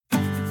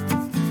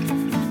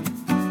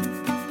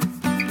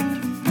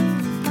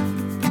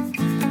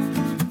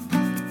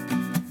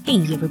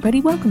Hey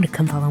everybody, welcome to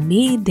Come Follow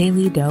Me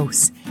Daily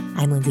Dose.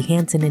 I'm Lindsay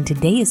Hanson and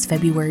today is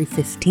February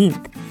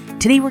 15th.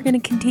 Today we're going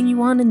to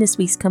continue on in this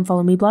week's Come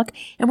Follow Me block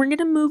and we're going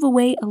to move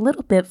away a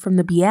little bit from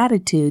the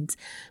Beatitudes,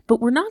 but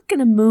we're not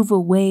going to move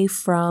away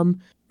from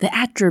the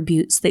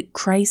attributes that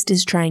Christ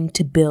is trying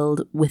to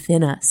build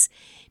within us.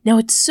 Now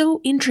it's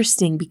so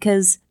interesting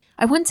because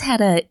I once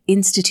had an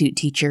institute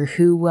teacher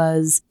who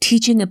was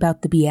teaching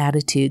about the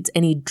Beatitudes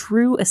and he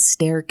drew a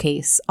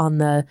staircase on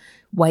the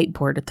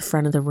whiteboard at the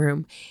front of the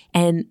room.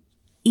 And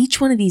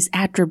each one of these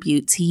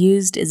attributes he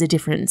used as a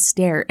different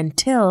stair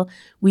until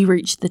we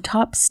reached the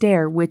top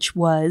stair, which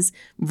was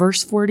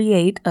verse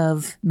 48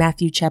 of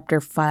Matthew chapter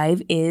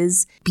 5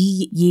 is,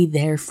 "Be ye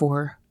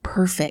therefore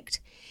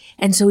perfect."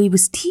 And so he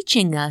was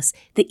teaching us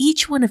that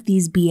each one of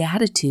these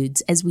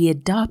Beatitudes, as we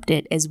adopt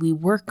it, as we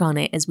work on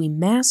it, as we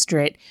master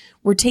it,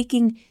 we're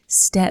taking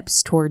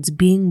steps towards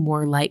being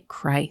more like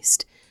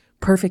Christ.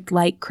 Perfect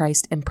like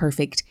Christ and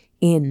perfect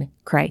in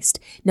Christ.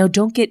 Now,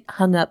 don't get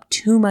hung up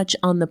too much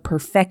on the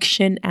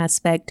perfection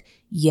aspect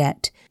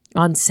yet.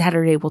 On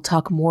Saturday, we'll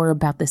talk more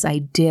about this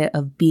idea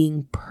of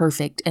being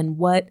perfect and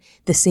what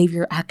the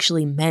Savior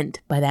actually meant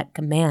by that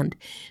command.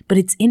 But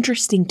it's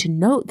interesting to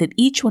note that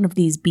each one of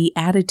these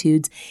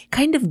Beatitudes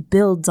kind of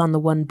builds on the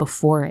one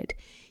before it.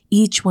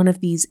 Each one of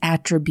these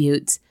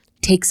attributes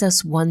takes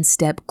us one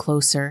step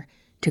closer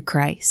to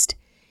Christ.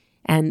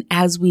 And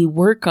as we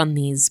work on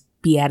these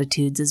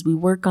Beatitudes, as we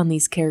work on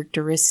these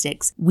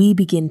characteristics, we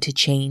begin to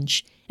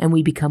change and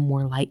we become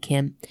more like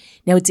him.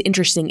 Now, it's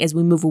interesting as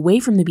we move away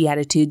from the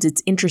Beatitudes,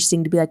 it's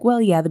interesting to be like,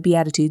 well, yeah, the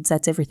Beatitudes,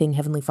 that's everything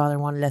Heavenly Father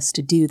wanted us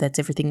to do. That's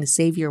everything the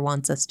Savior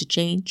wants us to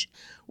change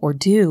or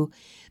do.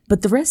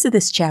 But the rest of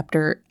this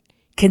chapter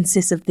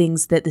consists of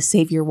things that the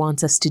Savior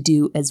wants us to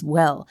do as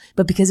well.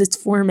 But because it's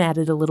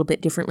formatted a little bit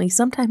differently,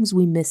 sometimes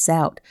we miss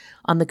out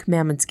on the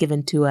commandments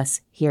given to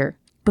us here.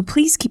 But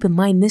please keep in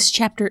mind, this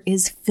chapter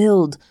is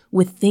filled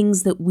with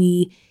things that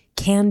we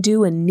can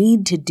do and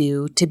need to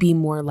do to be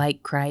more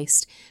like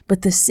Christ.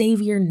 But the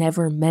Savior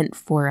never meant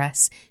for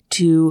us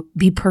to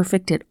be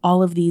perfect at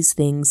all of these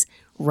things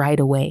right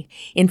away.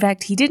 In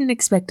fact, he didn't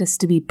expect us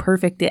to be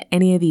perfect at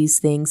any of these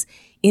things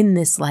in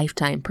this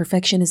lifetime.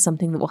 Perfection is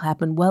something that will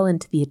happen well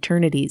into the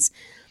eternities.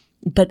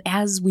 But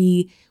as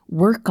we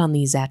work on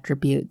these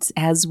attributes,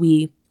 as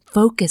we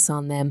focus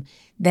on them,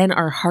 then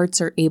our hearts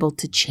are able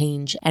to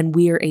change and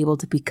we are able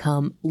to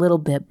become little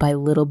bit by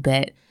little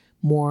bit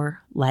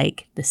more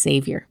like the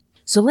Savior.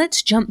 So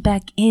let's jump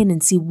back in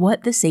and see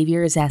what the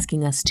Savior is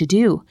asking us to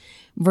do.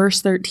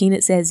 Verse 13,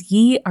 it says,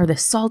 "Ye are the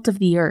salt of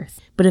the earth,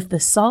 but if the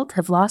salt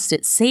have lost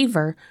its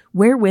savor,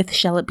 wherewith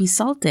shall it be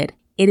salted?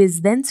 It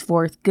is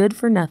thenceforth good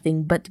for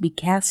nothing but to be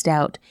cast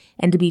out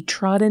and to be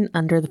trodden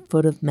under the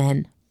foot of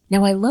men."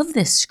 Now, I love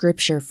this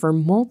scripture for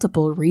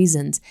multiple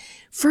reasons.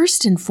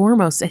 First and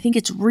foremost, I think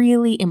it's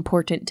really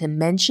important to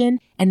mention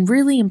and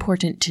really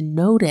important to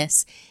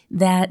notice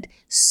that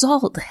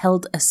salt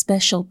held a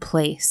special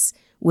place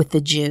with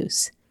the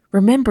Jews.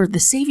 Remember, the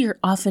Savior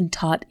often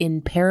taught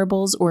in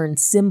parables or in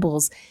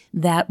symbols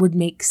that would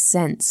make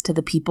sense to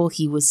the people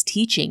he was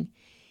teaching.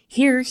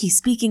 Here, he's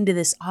speaking to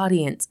this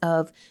audience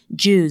of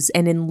Jews,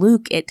 and in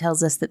Luke, it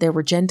tells us that there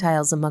were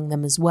Gentiles among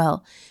them as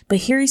well. But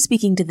here he's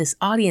speaking to this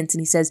audience, and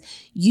he says,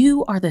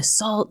 "You are the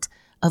salt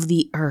of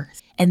the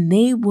earth." And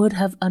they would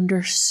have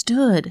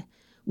understood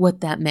what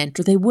that meant,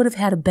 or they would have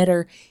had a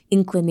better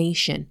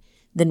inclination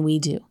than we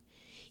do.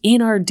 In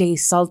our day,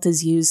 salt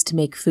is used to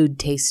make food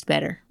taste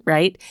better,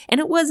 right? And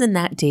it was in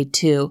that day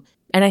too.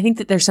 And I think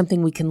that there's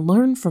something we can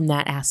learn from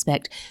that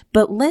aspect.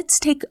 But let's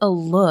take a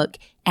look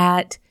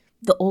at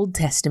the Old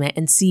Testament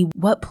and see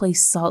what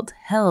place salt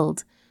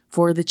held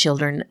for the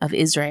children of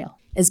Israel.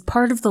 As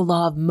part of the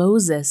law of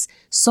Moses,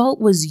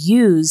 salt was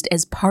used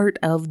as part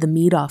of the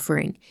meat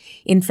offering.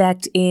 In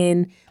fact,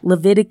 in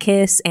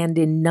Leviticus and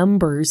in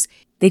Numbers,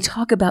 they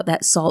talk about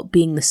that salt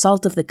being the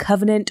salt of the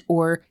covenant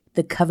or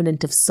the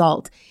covenant of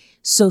salt.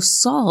 So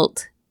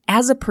salt,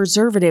 as a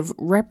preservative,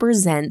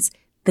 represents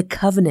the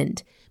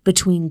covenant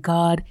between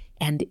God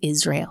and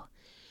Israel.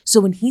 So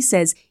when he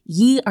says,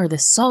 "Ye are the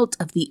salt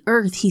of the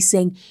earth," he's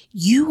saying,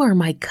 you are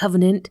my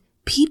covenant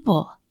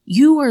people.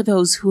 You are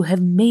those who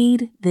have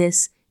made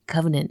this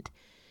covenant.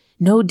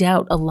 No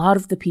doubt a lot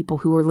of the people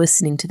who were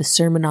listening to the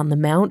Sermon on the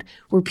Mount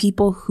were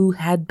people who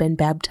had been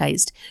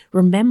baptized.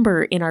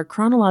 Remember, in our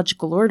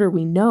chronological order,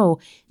 we know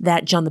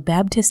that John the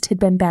Baptist had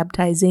been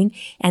baptizing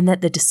and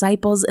that the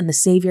disciples and the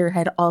Savior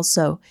had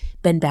also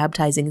been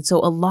baptizing. And so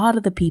a lot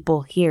of the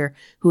people here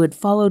who had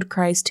followed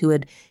Christ, who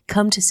had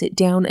come to sit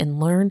down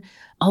and learn,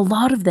 a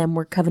lot of them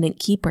were covenant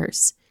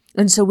keepers.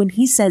 And so when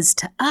he says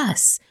to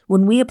us,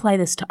 when we apply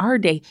this to our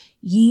day,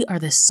 "Ye are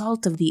the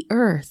salt of the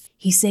earth,"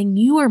 he's saying,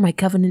 you are my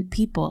covenant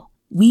people.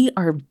 We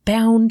are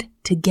bound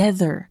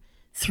together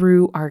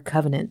through our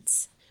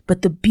covenants.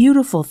 But the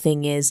beautiful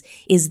thing is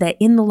that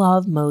in the law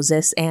of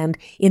Moses and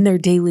in their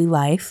daily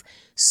life,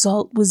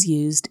 salt was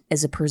used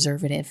as a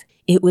preservative.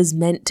 It was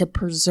meant to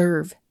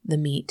preserve the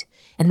meat.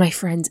 And my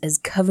friends, as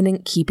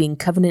covenant keeping,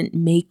 covenant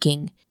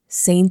making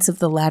saints of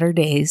the latter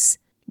days,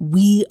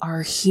 we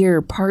are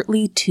here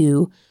partly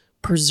to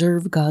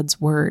preserve God's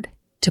word,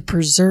 to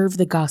preserve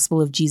the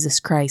gospel of Jesus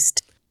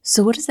Christ.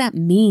 So what does that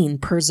mean,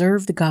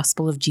 preserve the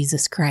gospel of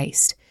Jesus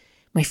Christ?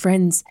 My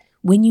friends,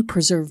 when you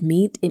preserve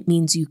meat, it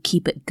means you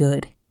keep it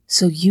good.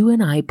 So you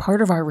and I,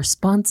 part of our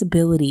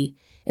responsibility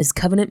as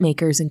covenant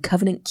makers and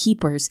covenant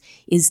keepers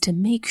is to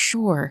make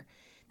sure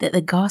that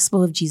the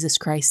gospel of Jesus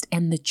Christ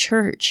and the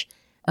church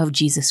of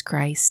Jesus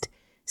Christ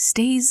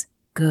stays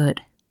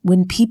good.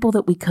 When people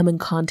that we come in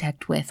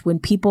contact with, when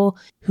people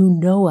who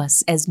know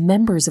us as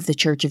members of the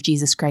Church of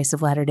Jesus Christ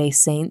of Latter-day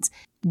Saints,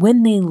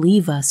 when they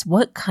leave us,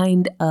 what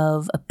kind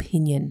of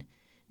opinion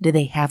do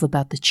they have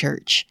about the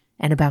church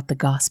and about the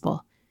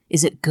gospel?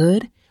 Is it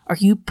good? Are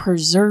you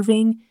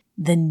preserving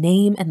the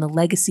name and the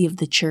legacy of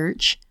the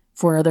church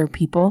for other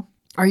people?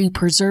 Are you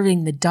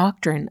preserving the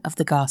doctrine of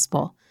the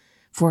gospel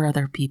for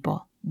other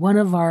people? One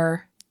of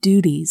our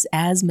duties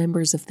as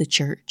members of the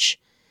church,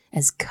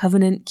 as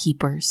covenant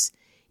keepers,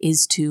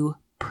 is to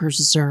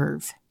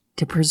preserve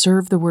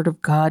the word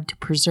of God, to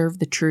preserve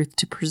the truth,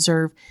 to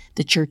preserve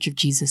the Church of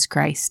Jesus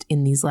Christ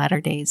in these latter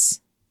days.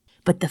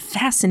 But the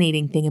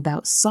fascinating thing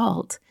about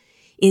salt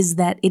is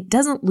that it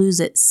doesn't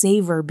lose its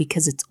savor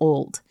because it's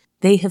old.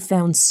 They have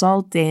found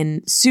salt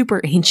in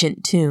super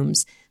ancient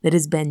tombs that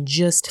has been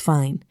just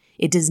fine.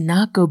 It does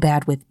not go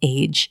bad with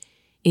age.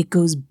 It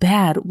goes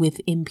bad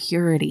with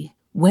impurity.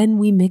 When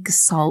we mix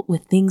salt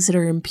with things that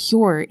are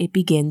impure, it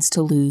begins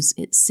to lose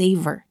its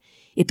savor.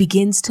 It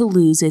begins to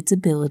lose its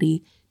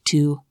ability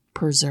to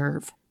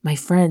preserve. My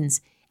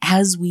friends,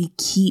 as we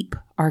keep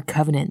our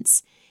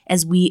covenants,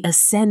 as we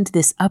ascend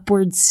this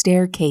upward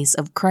staircase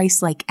of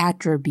Christ-like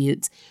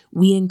attributes,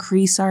 we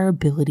increase our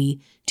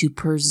ability to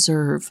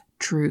preserve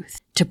truth,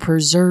 to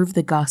preserve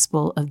the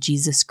gospel of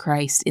Jesus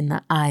Christ in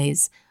the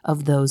eyes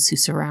of those who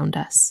surround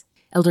us.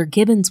 Elder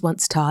Gibbons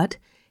once taught,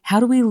 how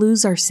do we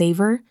lose our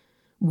savor?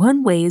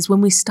 One way is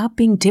when we stop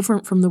being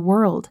different from the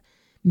world.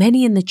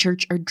 Many in the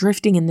church are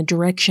drifting in the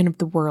direction of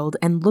the world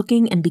and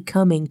looking and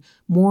becoming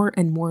more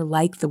and more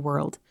like the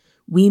world.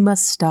 We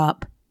must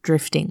stop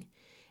drifting.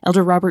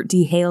 Elder Robert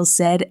D. Hales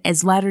said,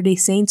 as Latter-day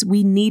Saints,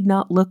 we need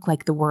not look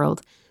like the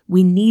world.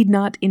 We need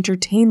not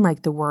entertain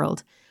like the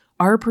world.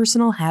 Our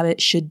personal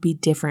habits should be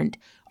different.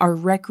 Our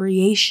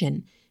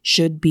recreation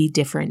should be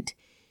different.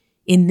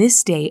 In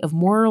this day of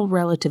moral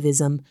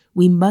relativism,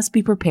 we must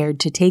be prepared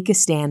to take a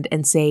stand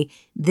and say,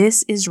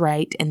 this is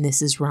right and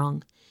this is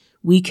wrong.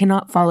 We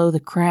cannot follow the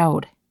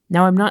crowd.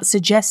 Now, I'm not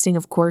suggesting,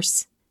 of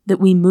course, that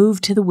we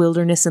move to the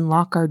wilderness and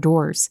lock our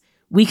doors.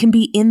 We can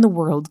be in the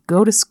world,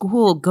 go to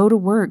school, go to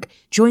work,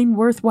 join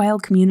worthwhile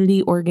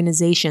community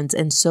organizations,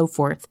 and so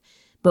forth.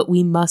 But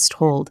we must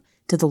hold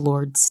to the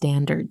Lord's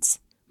standards.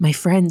 My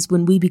friends,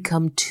 when we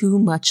become too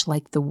much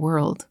like the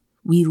world,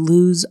 we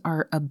lose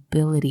our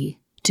ability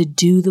to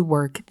do the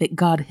work that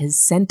God has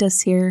sent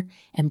us here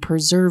and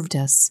preserved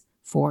us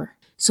for.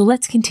 So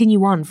let's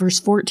continue on. Verse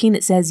 14,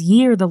 it says,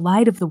 Ye are the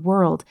light of the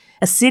world.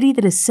 A city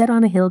that is set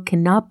on a hill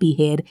cannot be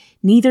hid,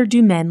 neither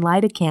do men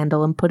light a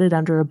candle and put it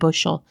under a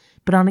bushel,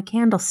 but on a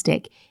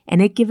candlestick,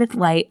 and it giveth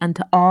light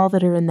unto all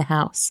that are in the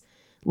house.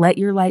 Let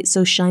your light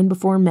so shine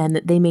before men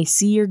that they may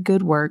see your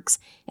good works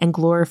and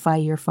glorify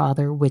your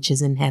Father which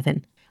is in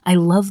heaven. I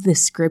love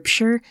this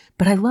scripture,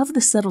 but I love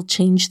the subtle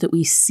change that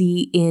we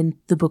see in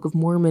the Book of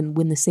Mormon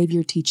when the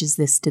Savior teaches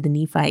this to the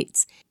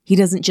Nephites. He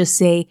doesn't just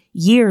say,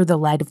 Ye are the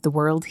light of the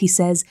world. He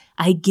says,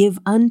 I give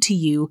unto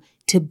you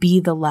to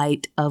be the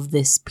light of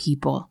this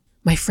people.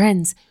 My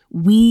friends,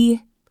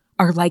 we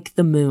are like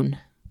the moon.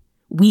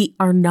 We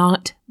are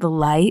not the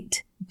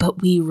light,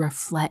 but we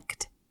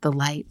reflect the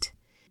light.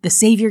 The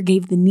Savior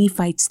gave the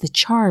Nephites the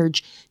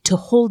charge to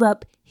hold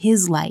up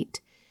his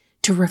light,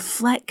 to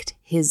reflect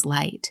his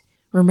light.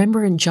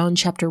 Remember in John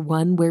chapter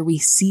 1 where we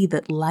see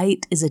that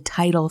light is a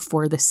title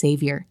for the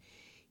Savior.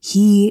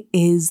 He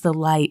is the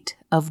light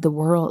of the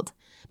world.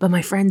 But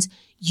my friends,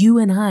 you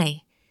and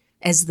I,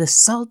 as the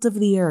salt of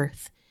the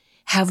earth,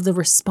 have the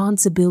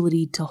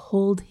responsibility to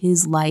hold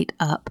his light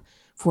up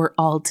for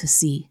all to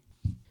see.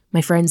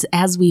 My friends,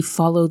 as we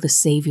follow the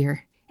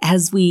Savior,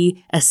 as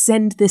we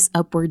ascend this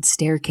upward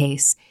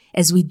staircase,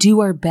 as we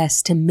do our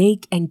best to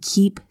make and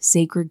keep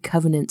sacred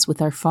covenants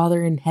with our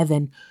Father in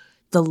heaven,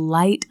 the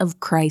light of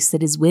Christ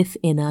that is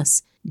within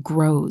us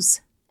grows,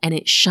 and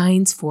it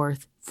shines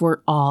forth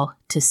for all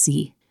to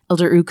see.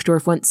 Elder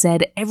Uchtdorf once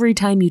said, every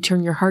time you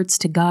turn your hearts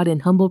to God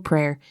in humble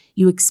prayer,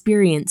 you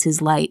experience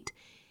his light.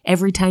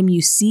 Every time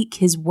you seek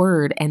his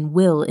word and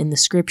will in the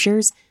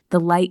scriptures, the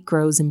light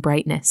grows in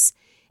brightness.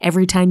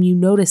 Every time you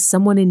notice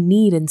someone in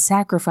need and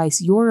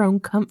sacrifice your own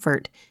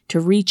comfort to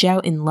reach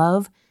out in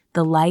love,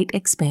 the light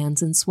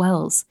expands and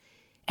swells.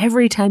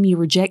 Every time you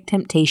reject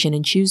temptation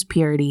and choose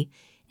purity,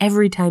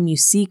 every time you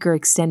seek or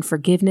extend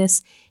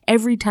forgiveness,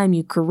 every time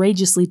you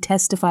courageously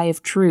testify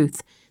of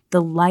truth,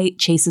 the light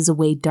chases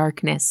away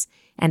darkness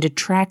and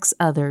attracts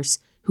others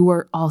who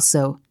are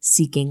also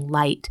seeking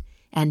light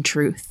and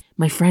truth.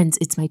 My friends,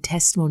 it's my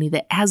testimony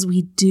that as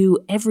we do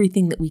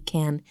everything that we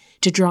can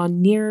to draw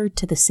nearer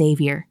to the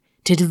Savior,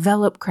 to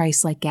develop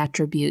Christ-like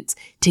attributes,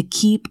 to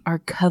keep our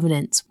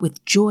covenants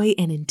with joy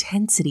and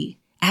intensity,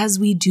 as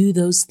we do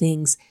those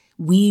things,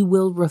 we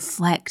will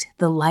reflect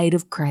the light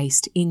of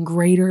Christ in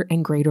greater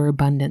and greater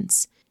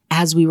abundance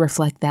as we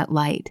reflect that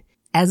light,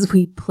 as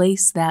we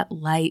place that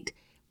light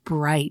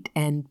bright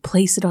and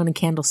place it on a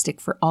candlestick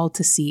for all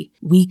to see.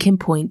 We can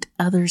point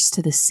others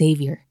to the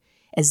Savior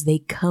as they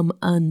come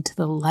unto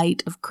the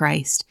light of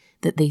Christ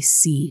that they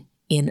see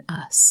in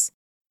us.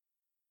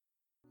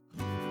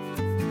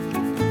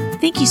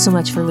 Thank you so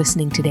much for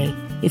listening today.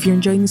 If you're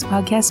enjoying this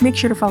podcast, make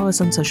sure to follow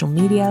us on social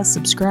media,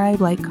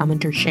 subscribe, like,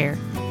 comment, or share.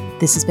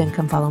 This has been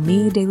Come Follow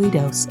Me, Daily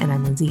Dose, and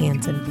I'm Lindsay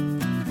Hansen.